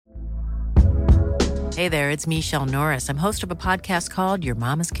Hey there, it's Michelle Norris. I'm host of a podcast called Your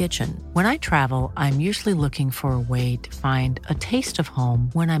Mama's Kitchen. When I travel, I'm usually looking for a way to find a taste of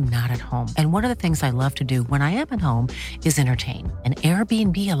home when I'm not at home. And one of the things I love to do when I am at home is entertain. And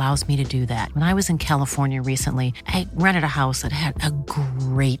Airbnb allows me to do that. When I was in California recently, I rented a house that had a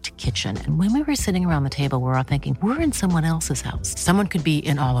great kitchen. And when we were sitting around the table, we were all thinking, we're in someone else's house. Someone could be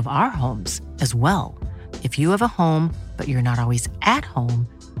in all of our homes as well. If you have a home, but you're not always at home,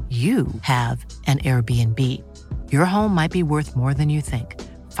 you have an Airbnb. Your home might be worth more than you think.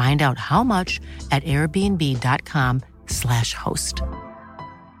 Find out how much at airbnb.com/host.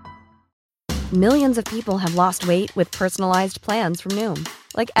 Millions of people have lost weight with personalized plans from Noom.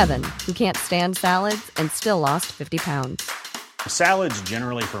 Like Evan, who can't stand salads and still lost 50 pounds. Salads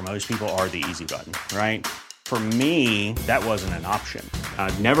generally for most people are the easy button, right? For me, that wasn't an option.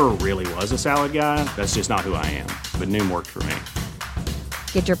 I never really was a salad guy. That's just not who I am. But Noom worked for me.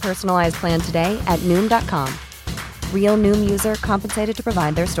 Get your personalized plan today at Noom.com. Real Noom user compensated to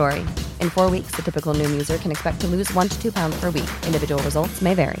provide their story. In 4 weeks, the typical Noom user can expect to lose 1 to 2 pounds per week. Individual results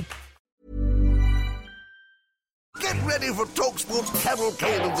may vary. Get ready for TalkSport's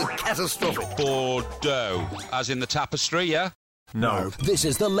cavalcade of the catastrophic. Bordeaux, as in the tapestry, yeah? No. This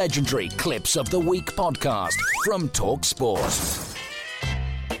is the legendary Clips of the Week podcast from TalkSport.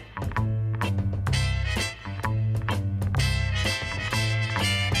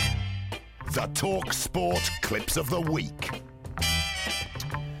 The TalkSport Clips of the Week.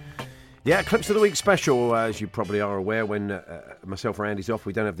 Yeah, Clips of the Week special, as you probably are aware, when myself or Andy's off,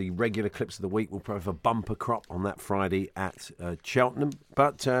 we don't have the regular Clips of the Week. We'll probably have a bumper crop on that Friday at Cheltenham.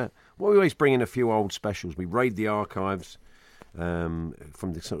 But we always bring in a few old specials. We raid the archives from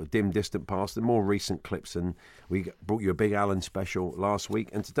the sort of dim, distant past, the more recent clips. And we brought you a Big Alan special last week.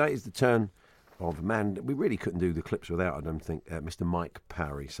 And today is the turn of a man we really couldn't do the clips without, I don't think, Mr. Mike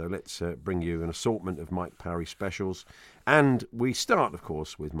Parry. So let's bring you an assortment of Mike Parry specials. And we start, of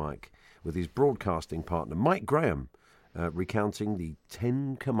course, with Mike, with his broadcasting partner, Mike Graham, recounting the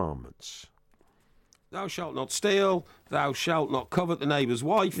 10 Commandments. Thou shalt not steal, thou shalt not covet the neighbour's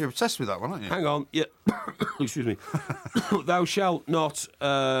wife. You're obsessed with that one, aren't you? Hang on, yeah. Excuse me. Thou shalt not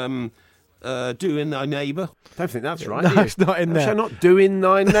do in thy neighbour. I don't think that's right. No, it's not in there. Thou shalt not do in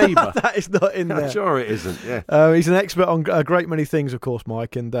thy neighbour. That is not in there. I'm sure it isn't, yeah. He's an expert on a great many things, of course,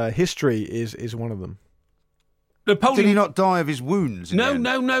 Mike, and history is one of them. Napoleon... Did he not die of his wounds? No.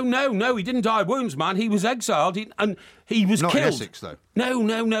 He didn't die of wounds, man. He was exiled and he was not killed. Not in Essex, though.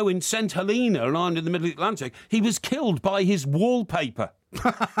 No. In St Helena, an island in the Middle Atlantic, he was killed by his wallpaper.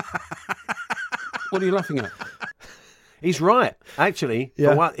 What are you laughing at? He's right, actually.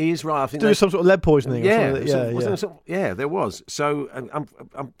 Yeah. For what, he is right. I think there was some sort of lead poisoning. Yeah, or something. There was. So,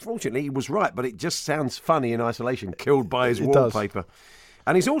 unfortunately, he was right, but it just sounds funny in isolation. Killed by his wallpaper.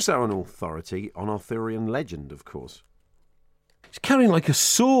 And he's also an authority on Arthurian legend, of course. He's carrying like a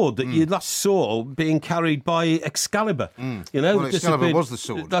sword that you last saw being carried by Excalibur. You know, well, Excalibur was the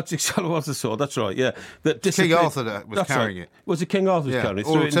sword. Excalibur was the sword. That's right. Yeah, King Arthur that was carrying it. Was it King Arthur carrying it?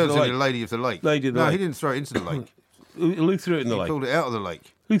 Or it turns into the Lady of the Lake. Lady of the Lake. He didn't throw it into the lake. Who threw it in the lake? He pulled it out of the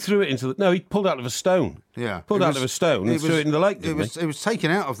lake. Who threw it into the... No, he pulled it out of a stone. Yeah. Pulled out of a stone and threw it in the lake, didn't he? It was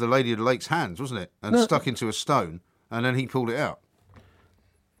taken out of the Lady of the Lake's hands, wasn't it? And stuck into a stone, and then he pulled it out.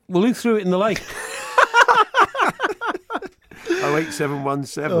 Well, who threw it in the lake?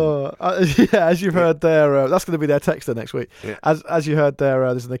 08717. As you've heard there, that's going to be their texter next week. Yeah. As you heard there,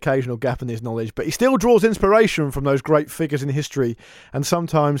 there's an occasional gap in his knowledge, but he still draws inspiration from those great figures in history, and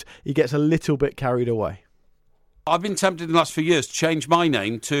sometimes he gets a little bit carried away. I've been tempted in the last few years to change my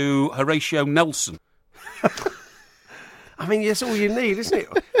name to Horatio Nelson. I mean, that's all you need, isn't it?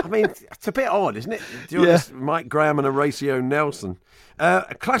 I mean, it's a bit odd, isn't it? Do you know, Mike Graham and Horatio Nelson.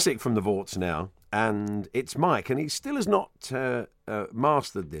 A classic from the Vorts now, and it's Mike, and he still has not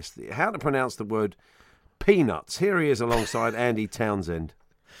mastered this. How to pronounce the word peanuts. Here he is alongside Andy Townsend.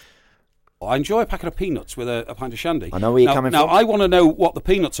 I enjoy a packet of peanuts with a pint of shandy. I know where you're coming from. Now, I want to know what the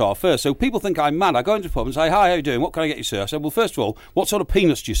peanuts are first. So people think I'm mad. I go into the pub and say, hi, how you doing? What can I get you, sir? I said, well, first of all, what sort of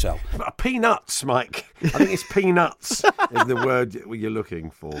peanuts do you sell? Peanuts, Mike. I think it's peanuts is the word you're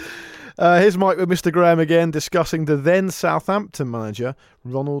looking for. Here's Mike with Mr. Graham again, discussing the then Southampton manager,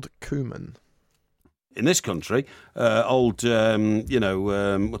 Ronald Koeman. In this country, what's the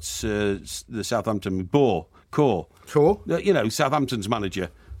Southampton Core? Southampton's manager.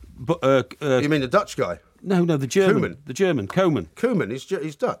 You mean the Dutch guy? No, the German. Koeman. The German, Koeman. Koeman,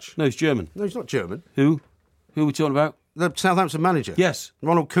 he's Dutch. No, he's German. No, he's not German. Who are we talking about? The Southampton manager. Yes.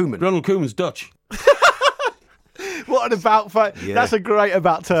 Ronald Koeman. Ronald Koeman's Dutch. What an about face. Yeah. That's a great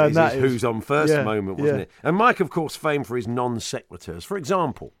about turn, that is. Who's on first moment, wasn't it? And Mike, of course, famed for his non-sequiturs. For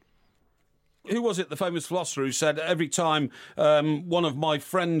example, Who was it, the famous philosopher, who said, every time one of my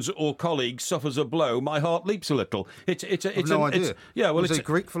friends or colleagues suffers a blow, my heart leaps a little? It's no idea. Well, was he a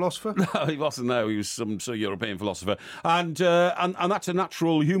Greek philosopher? No, he wasn't. No, he was some European philosopher. And that's a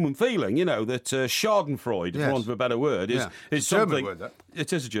natural human feeling, that Schadenfreude, for want of a better word, is it's something... German word, that.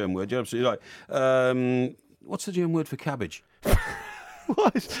 It is a German word, you're absolutely right. What's the German word for cabbage?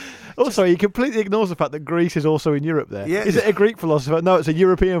 What? Also, he completely ignores the fact that Greece is also in Europe there. Yeah. Is it a Greek philosopher? No, it's a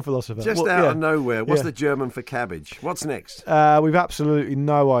European philosopher. Just out of nowhere. What's the German for cabbage? What's next? We've absolutely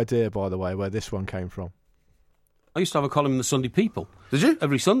no idea, by the way, where this one came from. I used to have a column in the Sunday People. Did you?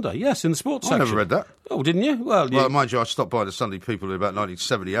 Every Sunday, yes, in the sports section. I never read that. Oh, didn't you? Well, mind you, I stopped by the Sunday People in about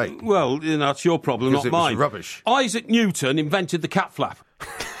 1978. Well, that's your problem, not mine. It was rubbish. Isaac Newton invented the cat flap.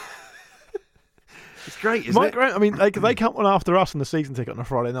 It's great, isn't Mike it? Graham, I mean, they come on after us in the season ticket on a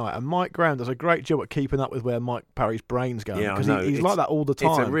Friday night, and Mike Graham does a great job at keeping up with where Mike Parry's brain's going. Yeah, I because know. he's like that all the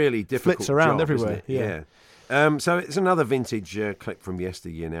time. It's a really difficult Flits around job, everywhere. isn't it? Yeah. So it's another vintage clip from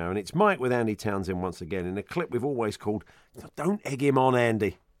yesteryear now, and it's Mike with Andy Townsend once again in a clip we've always called "Don't egg him on,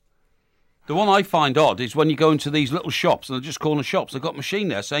 Andy." The one I find odd is when you go into these little shops, and they're just corner shops, they've got a machine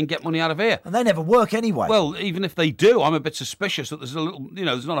there saying, get money out of here. And they never work anyway. Well, even if they do, I'm a bit suspicious that there's a little,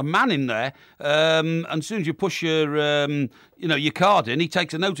 there's not a man in there. And as soon as you push your, your card in, he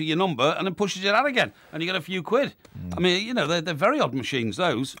takes a note of your number and then pushes it out again. And you get a few quid. I mean, they're very odd machines,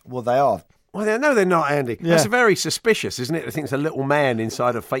 those. Well, they are. Well, no, they're not, Andy. Yeah. That's very suspicious, isn't it? I think it's a little man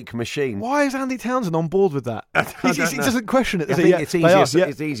inside a fake machine. Why is Andy Townsend on board with that? He don't know. doesn't question it. I does he? think Yeah, it's they are,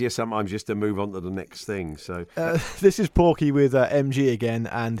 it's easier sometimes just to move on to the next thing. So this is Porky with MG again,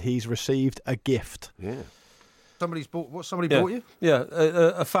 and he's received a gift. yeah. Somebody bought you? Yeah,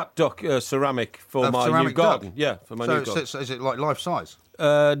 a fat duck ceramic for my new ceramic garden. duck? Yeah, for my new garden. So is it like life size?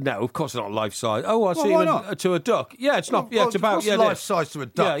 No, of course it's not life size. Oh, I see. why not? To a duck. Yeah, it's not. Well, It's about what's life size to a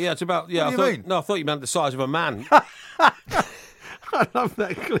duck? Yeah, it's about. Yeah, What do you mean? No, I thought you meant the size of a man. I love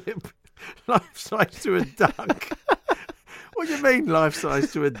that clip. Life size to a duck. What do you mean, life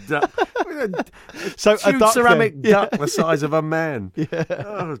size to a duck? So a Huge duck ceramic then. duck the size of a man. Yeah.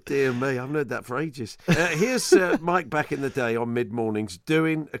 Oh dear me, I've heard that for ages. Here's Mike back in the day on mid mornings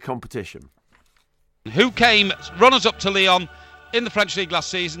doing a competition. Who came runners-up to Lyon in the French League last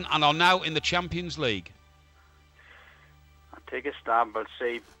season and are now in the Champions League? I'll take a stab, I'll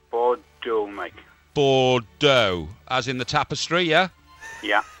say Bordeaux, Mike. Bordeaux, as in the tapestry, yeah?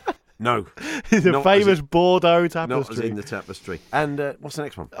 Yeah. No. The Not famous as in- Bordeaux Not as tapestry. in the tapestry. And what's the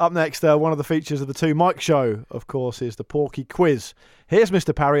next one? Up next, one of the features of the Two Mike Show, of course, is the Porky Quiz. Here's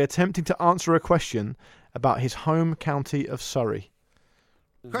Mr. Parry attempting to answer a question about his home county of Surrey.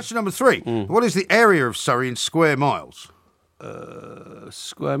 Question number 3. What is the area of Surrey in square miles?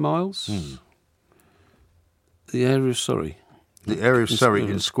 Square miles? The area of Surrey. The area of Surrey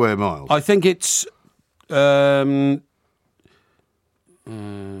in square miles. I think it's in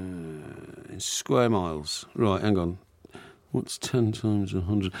square miles. Right, hang on. What's 10 times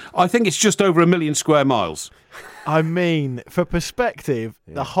 100? I think it's just over 1 million square miles. I mean, for perspective,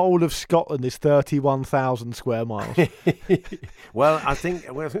 the whole of Scotland is 31,000 square miles. Well, I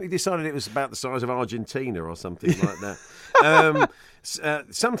think we decided it was about the size of Argentina or something like that.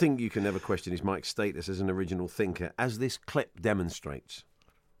 Something you can never question is Mike's status as an original thinker, as this clip demonstrates.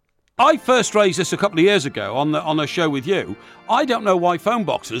 I first raised this a couple of years ago on a show with you. I don't know why phone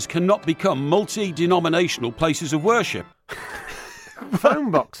boxes cannot become multi-denominational places of worship.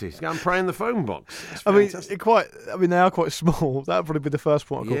 Phone boxes. Go and pray in the phone box. It's I mean, fantastic. they are quite small. That would probably be the first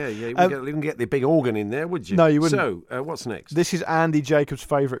point. Yeah. You wouldn't get the big organ in there, would you? No, you wouldn't. So, what's next? This is Andy Jacobs'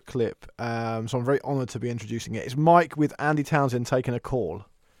 favourite clip, so I'm very honoured to be introducing it. It's Mike with Andy Townsend taking a call.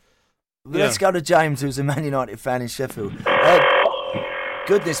 Let's go to James, who's a Man United fan in Sheffield.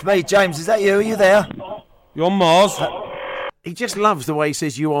 Goodness me, James, is that you? Are you there? You're on Mars. He just loves the way he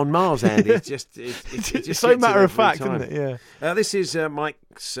says "you on Mars," Andy. It's just so matter of fact, isn't it? Yeah. This is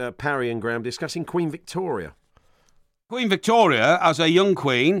Mike's Parry and Graham discussing Queen Victoria. Queen Victoria as a young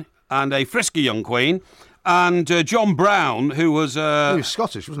queen and a frisky young queen, and John Brown, who was... he was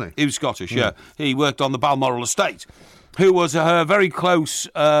Scottish, wasn't he? He was Scottish, yeah. He worked on the Balmoral estate, who was her very close,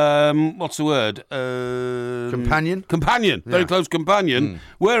 what's the word? Companion? Companion, very close companion,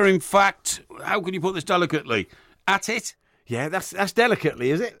 were in fact, how can you put this delicately, at it? Yeah, that's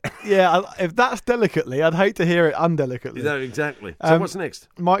delicately, is it? Yeah, if that's delicately, I'd hate to hear it undelicately. No, exactly. So what's next?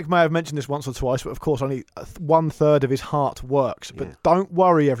 Mike may have mentioned this once or twice, but of course only 1/3 of his heart works. But don't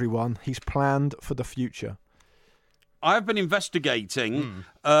worry, everyone. He's planned for the future. I've been investigating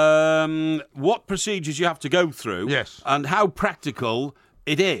what procedures you have to go through and how practical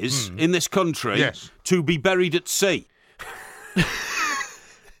it is in this country to be buried at sea.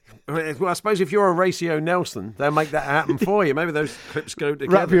 Well, I suppose if you're a Ratio Nelson, they'll make that happen for you. Maybe those clips go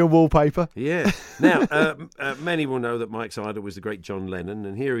together. Wrap your wallpaper. Yeah. Now, many will know that Mike's idol was the great John Lennon,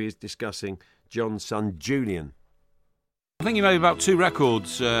 and here he is discussing John's son, Julian. I think he made about 2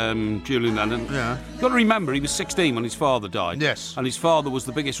 records, Julian Lennon. Yeah. You've got to remember, he was 16 when his father died. Yes. And his father was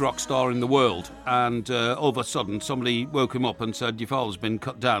the biggest rock star in the world. And all of a sudden, somebody woke him up and said, your father's been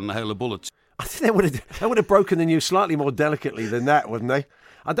cut down in a hail of bullets. I think they would have broken the news slightly more delicately than that, wouldn't they?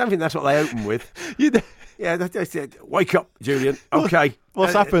 I don't think that's what they open with. Yeah, they said, wake up, Julian. Okay.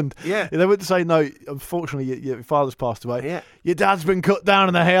 What's happened? Yeah. They wouldn't say, no, unfortunately, your father's passed away. Yeah. Your dad's been cut down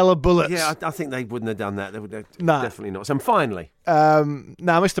in a hail of bullets. Yeah, I think they wouldn't have done that. They would definitely not. So finally. Now,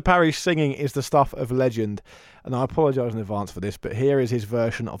 Mr. Parry's singing is the stuff of legend, and I apologise in advance for this, but here is his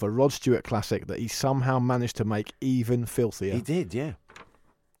version of a Rod Stewart classic that he somehow managed to make even filthier. He did, yeah.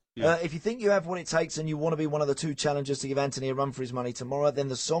 If you think you have what it takes and you want to be one of the 2 challengers to give Anthony a run for his money tomorrow, then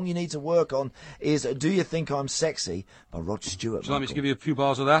the song you need to work on is Do You Think I'm Sexy by Rod Stewart. Would you like me to give you a few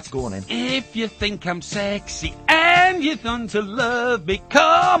bars of that? Go on in. If you think I'm sexy and you're done to love me,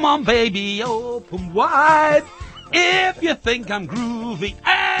 come on, baby, open wide. If you think I'm groovy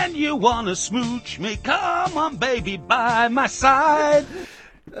and you want to smooch me, come on, baby, by my side.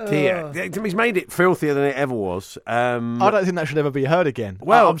 Dear. He's made it filthier than it ever was. I don't think that should ever be heard again.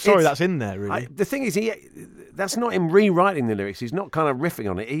 Well, I'm sorry that's in there, really. The thing is, that's not him rewriting the lyrics. He's not kind of riffing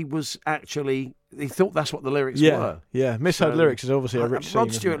on it. He was actually... He thought that's what the lyrics were. Yeah, misheard lyrics is obviously a rich Rod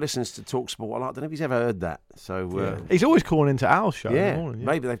scene, Stewart listens to TalkSport a lot. I don't know if he's ever heard that. So he's always calling into our show. Yeah, in the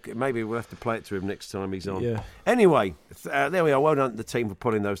morning, maybe we'll have to play it to him next time he's on. Yeah. Anyway, there we are. Well done to the team for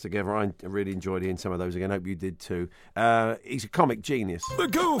putting those together. I really enjoyed hearing some of those again. Hope you did too. He's a comic genius. The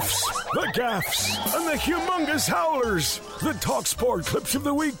goofs, the gaffs, and the humongous howlers. The TalkSport Clips of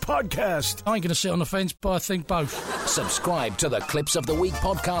the Week podcast. I ain't going to sit on the fence, but I think both. Subscribe to the Clips of the Week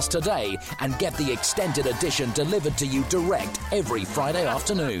podcast today and get the extended edition delivered to you direct every Friday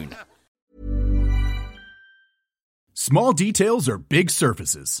afternoon. Small details are big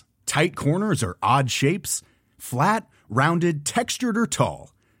surfaces. Tight corners are odd shapes. Flat, rounded, textured, or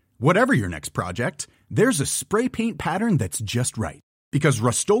tall. Whatever your next project, there's a spray paint pattern that's just right. Because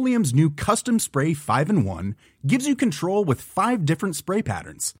Rust-Oleum's new Custom Spray 5-in-1 gives you control with 5 different spray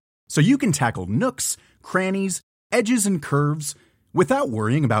patterns. So you can tackle nooks, crannies, edges, and curves without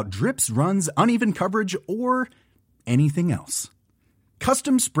worrying about drips, runs, uneven coverage, or anything else.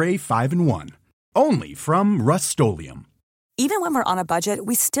 Custom Spray 5-in-1. Only from Rust-Oleum. Even when we're on a budget,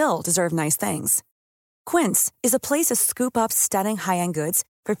 we still deserve nice things. Quince is a place to scoop up stunning high-end goods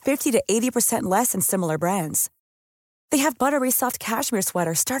for 50 to 80% less than similar brands. They have buttery soft cashmere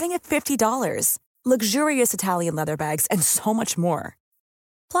sweaters starting at $50, luxurious Italian leather bags, and so much more.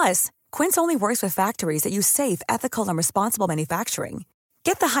 Plus, Quince only works with factories that use safe, ethical, and responsible manufacturing.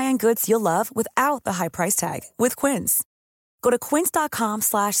 Get the high-end goods you'll love without the high price tag with Quince. Go to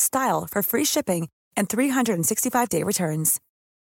quince.com/style for free shipping and 365-day returns.